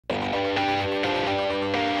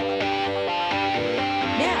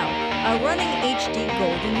a running HD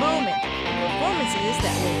golden moment, performances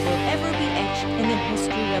that will forever be etched in the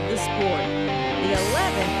history of the sport. The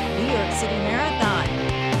 11th New York City Marathon.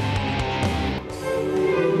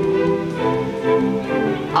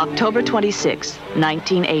 October 26,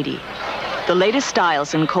 1980. The latest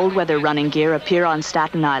styles in cold weather running gear appear on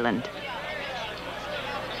Staten Island.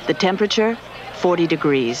 The temperature, 40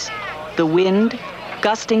 degrees. The wind,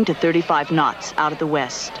 gusting to 35 knots out of the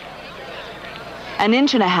west. An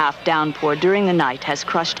inch-and-a-half downpour during the night has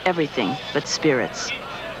crushed everything but spirits.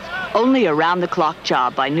 Only a round-the-clock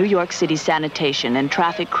job by New York City sanitation and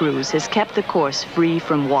traffic crews has kept the course free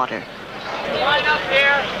from water. Line up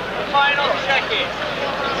here, the final check-in.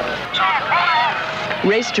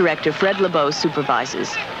 Race director Fred LeBeau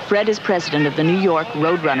supervises. Fred is president of the New York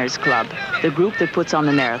Roadrunners Club, the group that puts on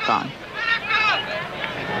the marathon.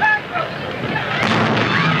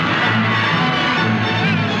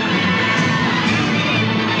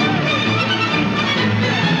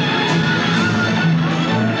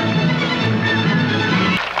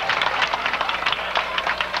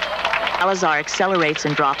 Salazar accelerates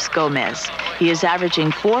and drops Gomez. He is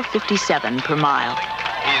averaging 4:57 per mile.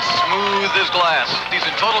 He's smooth as glass. He's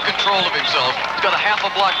in total control of himself. He's got a half a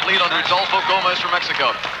block lead on Rodolfo Gomez from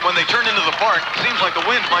Mexico. When they turn into the park, it seems like the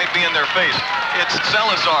wind might be in their face. It's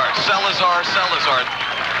Salazar.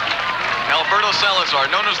 Alberto Salazar,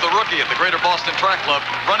 known as the rookie at the Greater Boston Track Club,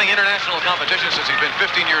 running international competition since he's been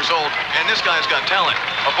 15 years old. And this guy's got talent.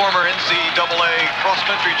 A former NCAA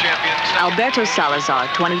cross-country champion. Alberto Salazar,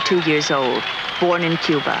 22 years old, born in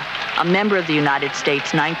Cuba. A member of the United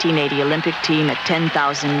States 1980 Olympic team at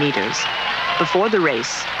 10,000 meters. Before the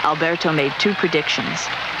race, Alberto made two predictions: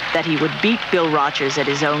 that he would beat Bill Rogers at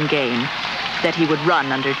his own game, that he would run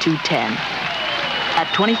under 2:10. At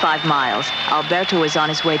 25 miles, Alberto is on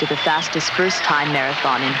his way to the fastest first-time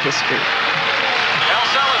marathon in history. Al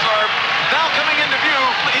Salazar now coming into view.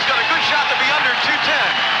 He's got a good shot to be under 2:10.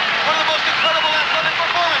 One of the most incredible athletic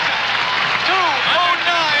performances.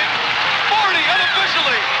 2:09:40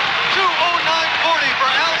 unofficially. 2:09:40 for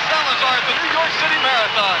Al Salazar at the New York City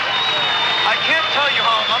Marathon. I can't tell you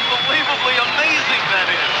how unbelievable